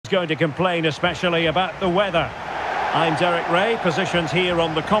going to complain especially about the weather. I'm Derek Ray, positioned here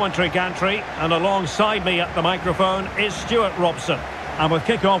on the commentary gantry, and alongside me at the microphone is Stuart Robson. And with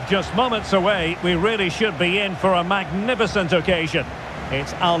kick-off just moments away, we really should be in for a magnificent occasion.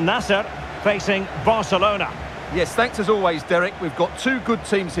 It's Alnassr facing Barcelona. Yes, thanks as always, Derek. We've got two good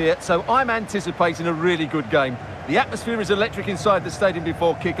teams here, so I'm anticipating a really good game. The atmosphere is electric inside the stadium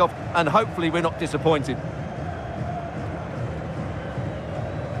before kick-off, and hopefully we're not disappointed.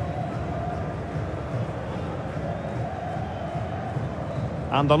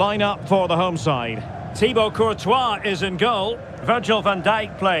 And the lineup for the home side. Thibaut Courtois is in goal. Virgil van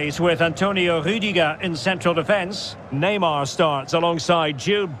Dijk plays with Antonio Rudiger in central defence. Neymar starts alongside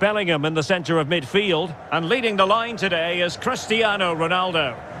Jude Bellingham in the centre of midfield. And leading the line today is Cristiano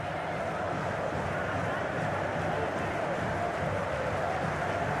Ronaldo.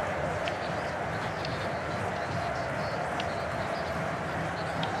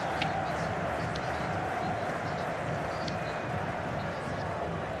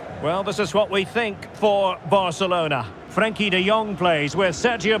 Well, this is what we think for Barcelona. Frenkie de Jong plays with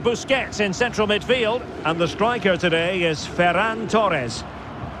Sergio Busquets in central midfield. And the striker today is Ferran Torres.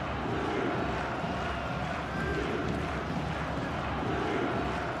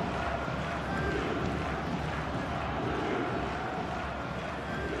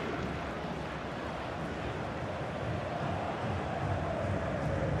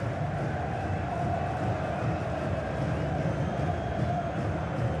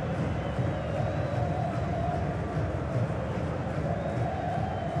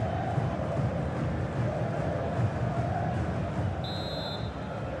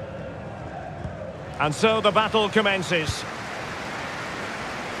 And so the battle commences.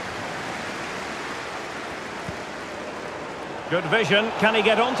 Good vision. Can he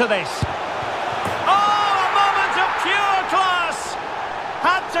get onto this? Oh, a moment of pure class!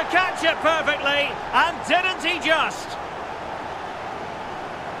 Had to catch it perfectly, and didn't he just?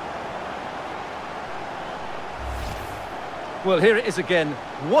 Well, here it is again.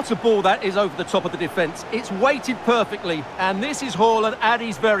 What a ball that is over the top of the defence. It's weighted perfectly, and this is Haaland at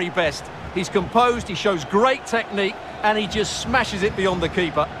his very best. He's composed, he shows great technique, and he just smashes it beyond the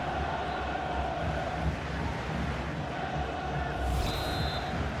keeper.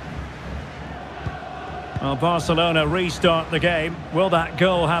 Well, Barcelona restart the game. Will that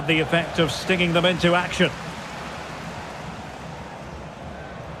goal have the effect of stinging them into action?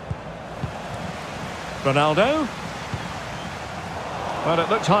 Ronaldo? Well, it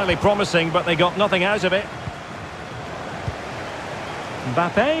looked highly promising, but they got nothing out of it.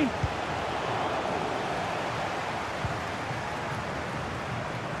 Mbappe?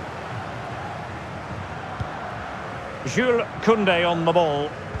 Jules Koundé on the ball.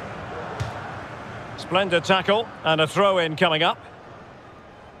 Splendid tackle and a throw-in coming up.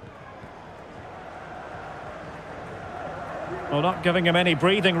 Well, not giving him any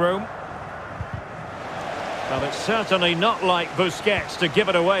breathing room. Well, it's certainly not like Busquets to give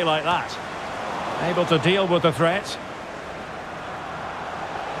it away like that. Able to deal with the threat.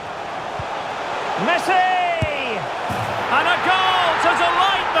 Messi! And a goal to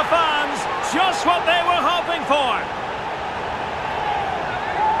delight the fans. Just what they were hoping for.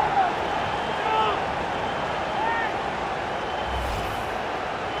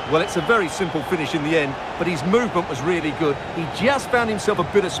 Well, it's a very simple finish in the end, but his movement was really good. He just found himself a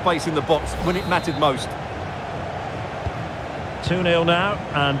bit of space in the box when it mattered most. 2-0 now,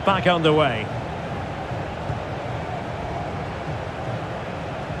 and back underway.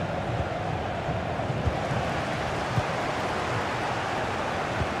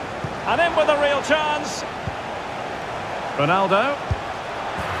 And in with a real chance. Ronaldo.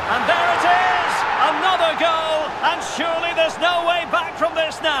 And there it is! Another goal! And surely there's no way back from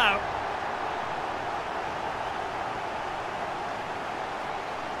this now.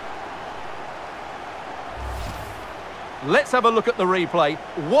 Let's have a look at the replay.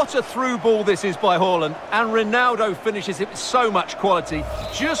 What a through ball this is by Haaland, and Ronaldo finishes it with so much quality.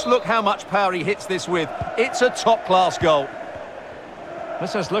 Just look how much power he hits this with. It's a top-class goal.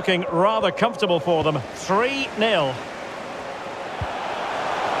 This is looking rather comfortable for them. 3-0.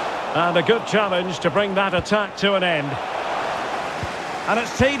 And a good challenge to bring that attack to an end. And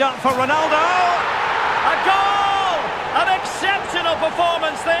it's teed up for Ronaldo. A goal! An exceptional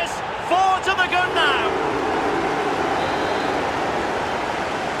performance this. 4 to the good now.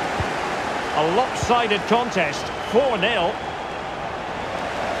 A lopsided contest, 4-0.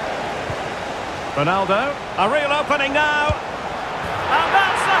 Ronaldo, a real opening now. And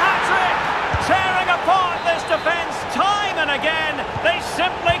that's the hat-trick! Tearing apart this defence time and again. They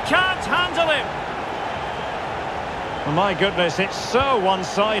simply can't handle him. My goodness, it's so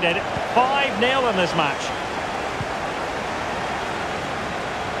one-sided. 5-0 in this match.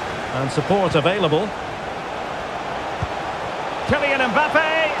 And support available. Kylian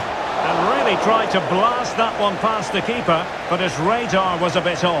Mbappe! And really tried to blast that one past the keeper, but his radar was a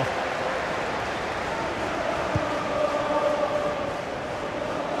bit off.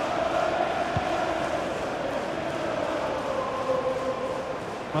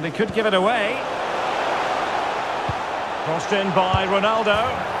 Well, he could give it away. Crossed in by Ronaldo.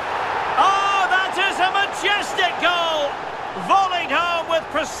 Oh, that is a majestic goal! Volleyed home with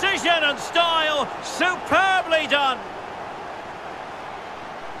precision and style. Superbly done.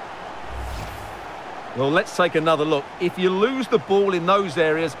 Well, let's take another look. If you lose the ball in those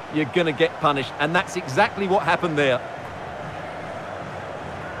areas, you're going to get punished. And that's exactly what happened there.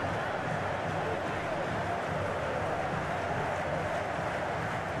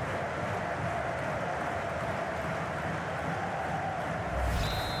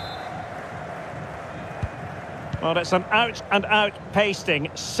 Well, it's an out-and-out pasting.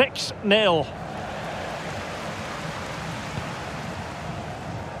 6-0.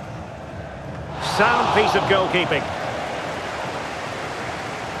 Sound piece of goalkeeping.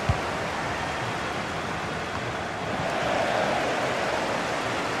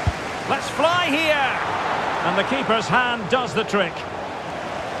 Let's fly here. And the keeper's hand does the trick.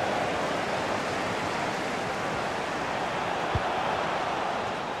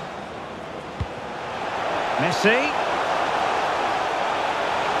 Messi.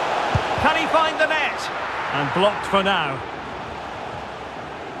 Can he find the net? And blocked for now.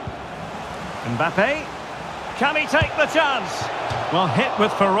 Mbappe. Can he take the chance? Well, hit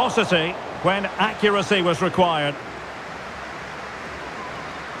with ferocity when accuracy was required.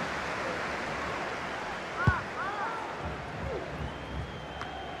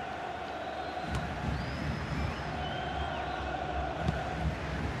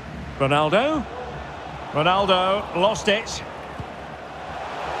 Ronaldo. Ronaldo lost it.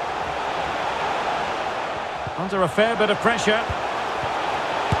 Under a fair bit of pressure.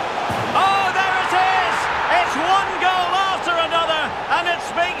 Oh, there it is! It's one goal after another, and it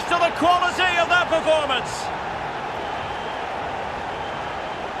speaks to the quality of their performance.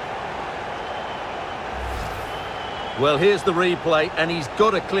 Well, here's the replay, and he's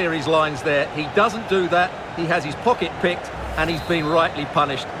got to clear his lines there. He doesn't do that. He has his pocket picked, and he's been rightly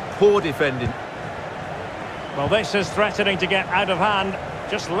punished. Poor defending. Well, this is threatening to get out of hand.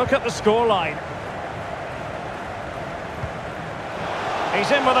 Just look at the scoreline. He's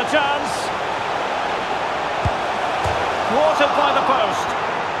in with a chance. Thwarted by the post.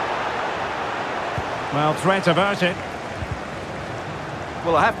 Well, threat averted.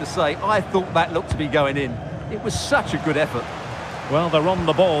 Well, I have to say, I thought that looked to be going in. It was such a good effort. Well, they're on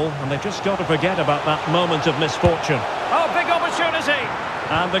the ball, and they've just got to forget about that moment of misfortune. Oh, big opportunity!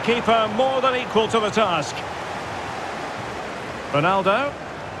 And the keeper more than equal to the task. Ronaldo.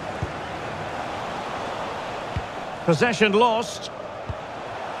 Possession lost.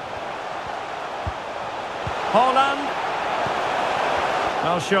 Haaland.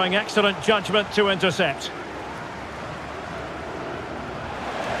 Well, showing excellent judgment to intercept.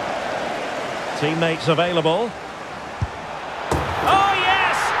 Teammates available. Oh,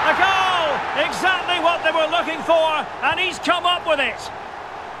 yes! A goal! Exactly what they were looking for, and he's come up with it.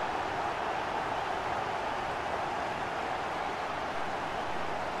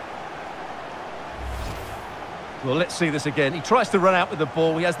 Well, let's see this again. He tries to run out with the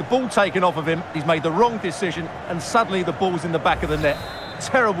ball. He has the ball taken off of him. He's made the wrong decision, and suddenly the ball's in the back of the net.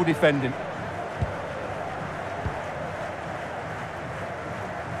 Terrible defending.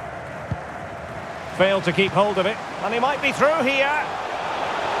 Failed to keep hold of it, and he might be through here.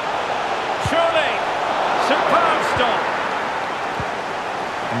 Surely. Superb stop.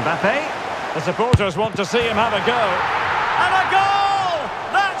 Mbappe. The supporters want to see him have a go. And a goal!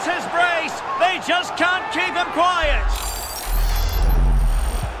 That's his brace. They just can't keep him quiet.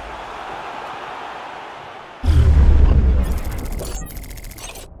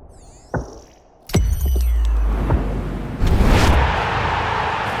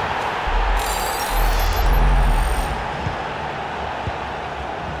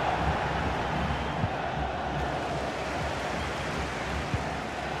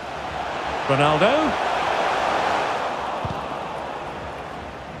 Ronaldo.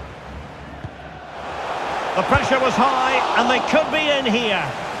 The pressure was high, and they could be in here.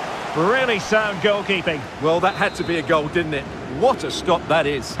 Really sound goalkeeping. Well, that had to be a goal, didn't it? What a stop that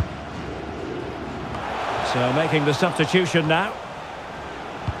is. So making the substitution now.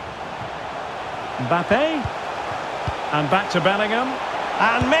 Mbappe. And back to Bellingham.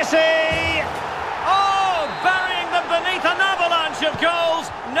 And Messi! Oh, burying them beneath.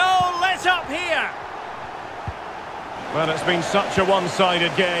 Well, it's been such a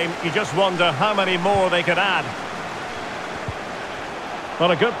one-sided game. You just wonder how many more they could add.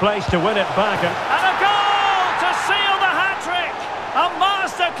 Well, a good place to win it back. And a goal to seal the hat-trick! A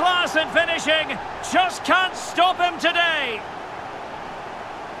masterclass in finishing. Just can't stop him today.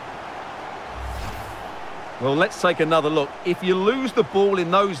 Well, let's take another look. If you lose the ball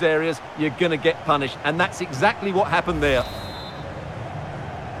in those areas, you're going to get punished. And that's exactly what happened there.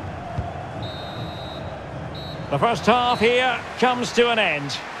 The first half here comes to an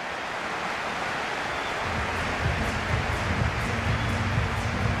end.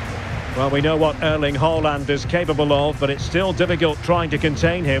 Well, we know what Erling Haaland is capable of, but it's still difficult trying to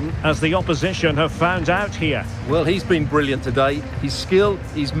contain him, as the opposition have found out here. Well, he's been brilliant today. His skill,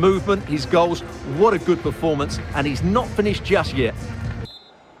 his movement, his goals, what a good performance, and he's not finished just yet.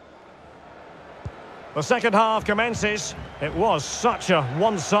 The second half commences. It was such a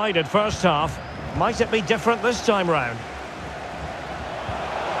one-sided first half. Might it be different this time round?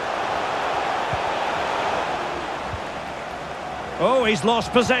 Oh, he's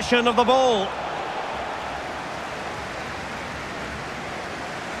lost possession of the ball.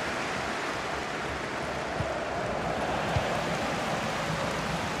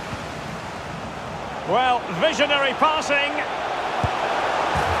 Well, visionary passing.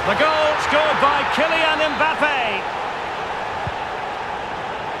 The goal scored by Kylian Mbappe.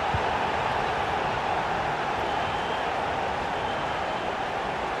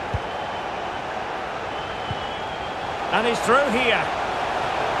 And he's through here.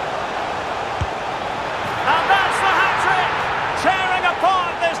 And that's the hat-trick! Tearing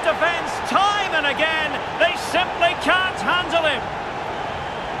apart this defence time and again. They simply can't handle him.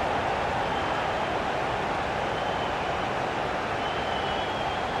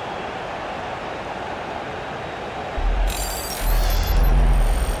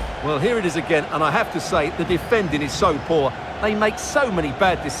 Well, here it is again, and I have to say, the defending is so poor. They make so many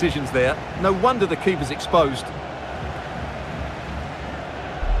bad decisions there. No wonder the keeper's exposed.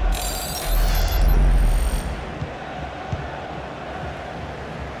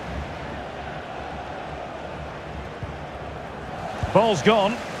 Ball's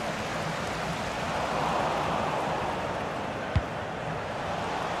gone.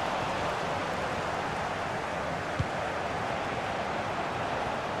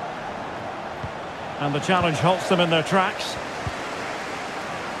 And the challenge halts them in their tracks.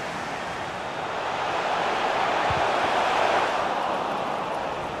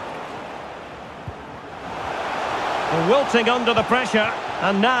 They're wilting under the pressure,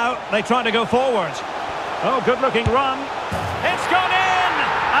 and now they try to go forward. Oh, good-looking run. It's gone in!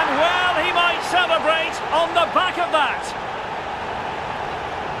 And well, he might celebrate on the back of that.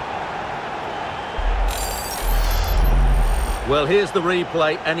 Well, here's the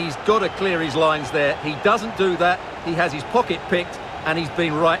replay, and he's got to clear his lines there. He doesn't do that. He has his pocket picked, and he's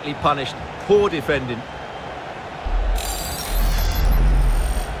been rightly punished. Poor defending.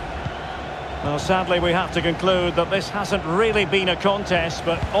 Well, sadly, we have to conclude that this hasn't really been a contest,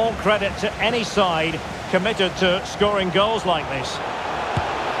 but all credit to any side committed to scoring goals like this.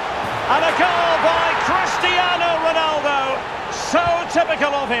 And a goal by Cristiano Ronaldo. So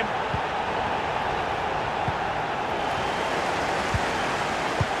typical of him.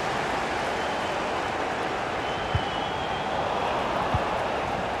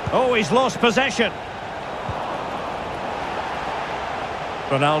 Oh, he's lost possession.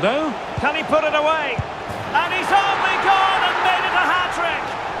 Ronaldo, can he put it away? And he's only gone and made it a hat-trick.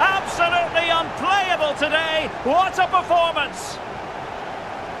 Absolutely unplayable today. What a performance.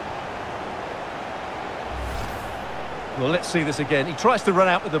 Well, let's see this again. He tries to run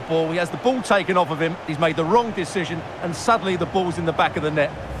out with the ball. He has the ball taken off of him. He's made the wrong decision, and suddenly the ball's in the back of the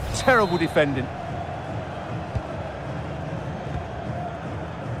net. Terrible defending.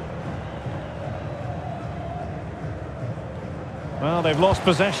 Well, they've lost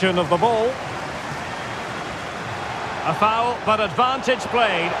possession of the ball. A foul, but advantage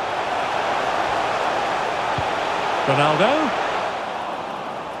played. Ronaldo.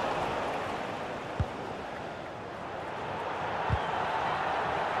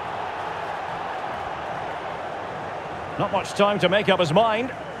 Not much time to make up his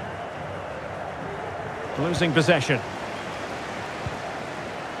mind. Losing possession.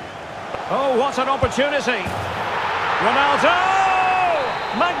 Oh, what an opportunity. Ronaldo!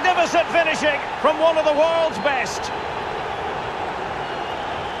 Magnificent finishing from one of the world's best.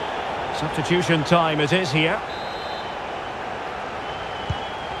 Substitution time it is here.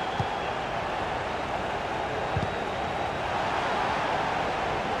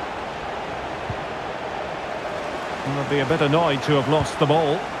 They'll be a bit annoyed to have lost the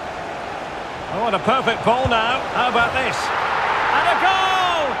ball. Oh, what a perfect ball now. How about this? And a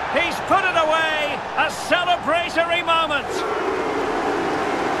goal! He's put it away! A celebratory moment!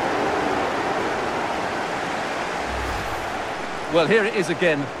 Well, here it is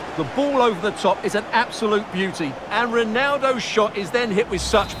again. The ball over the top is an absolute beauty. And Ronaldo's shot is then hit with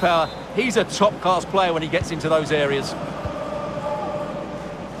such power. He's a top-class player when he gets into those areas.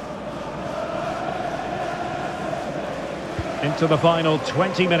 Into the final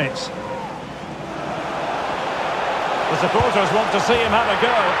 20 minutes. The supporters want to see him have a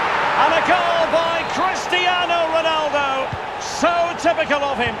go. And a goal by Cristiano Ronaldo. So typical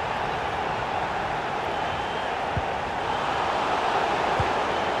of him.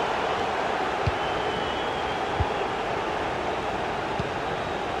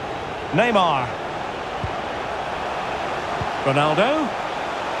 Neymar. Ronaldo.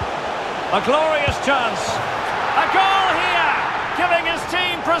 A glorious chance. A goal here, giving his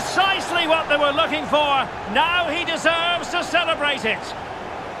team precisely what they were looking for. Now he deserves to celebrate it.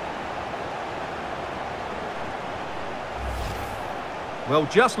 Well,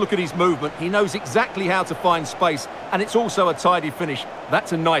 just look at his movement. He knows exactly how to find space, and it's also a tidy finish.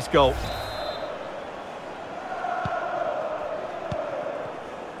 That's a nice goal.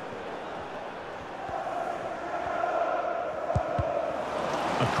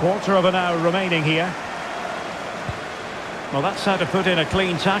 A quarter of an hour remaining here. Well, that's how to put in a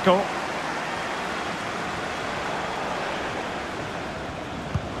clean tackle.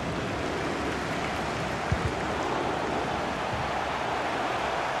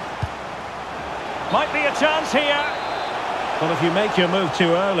 Might be a chance here. Well, if you make your move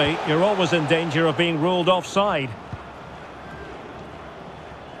too early, you're always in danger of being ruled offside.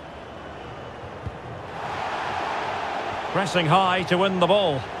 Pressing high to win the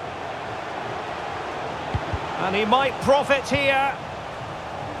ball. And he might profit here.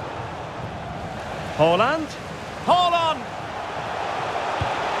 Haaland. Haaland!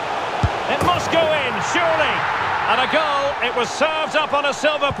 It must go in, surely. And a goal. It was served up on a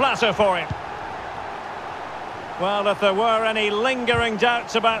silver platter for him. Well, if there were any lingering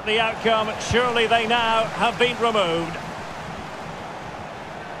doubts about the outcome, surely they now have been removed.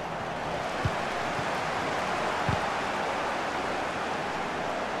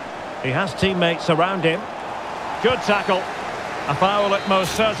 He has teammates around him. Good tackle. A foul it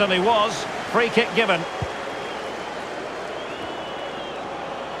most certainly was. Free kick given.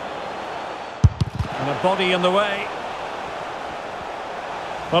 And a body in the way.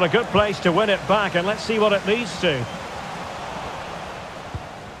 Well, a good place to win it back, and let's see what it leads to.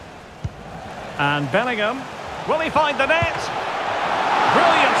 And Bellingham. Will he find the net?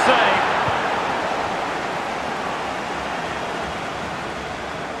 Brilliant save.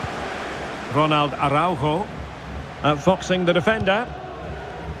 Ronaldo Araujo. Outfoxing the defender.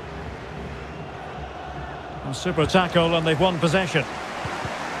 A super tackle, and they've won possession.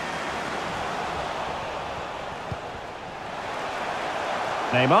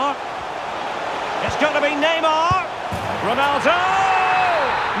 Neymar. It's got to be Neymar. Ronaldo!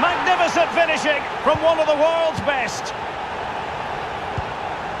 Magnificent finishing from one of the world's best.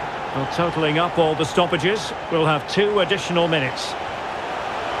 Well, totalling up all the stoppages, we'll have 2 additional minutes.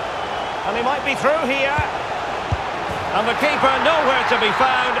 And he might be through here. And the keeper nowhere to be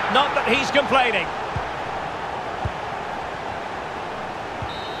found, not that he's complaining.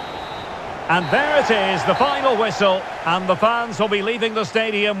 And there it is, the final whistle, and the fans will be leaving the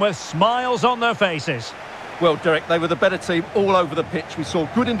stadium with smiles on their faces. Well, Derek, they were the better team all over the pitch. We saw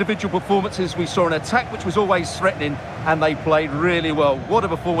good individual performances, we saw an attack which was always threatening, and they played really well. What a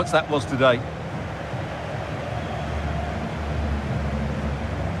performance that was today.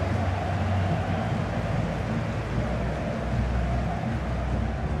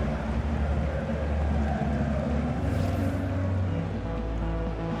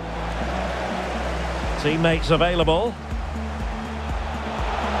 Teammates available.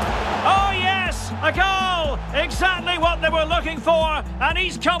 Oh yes, a goal! Exactly what they were looking for, and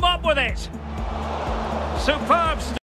he's come up with it. Superb.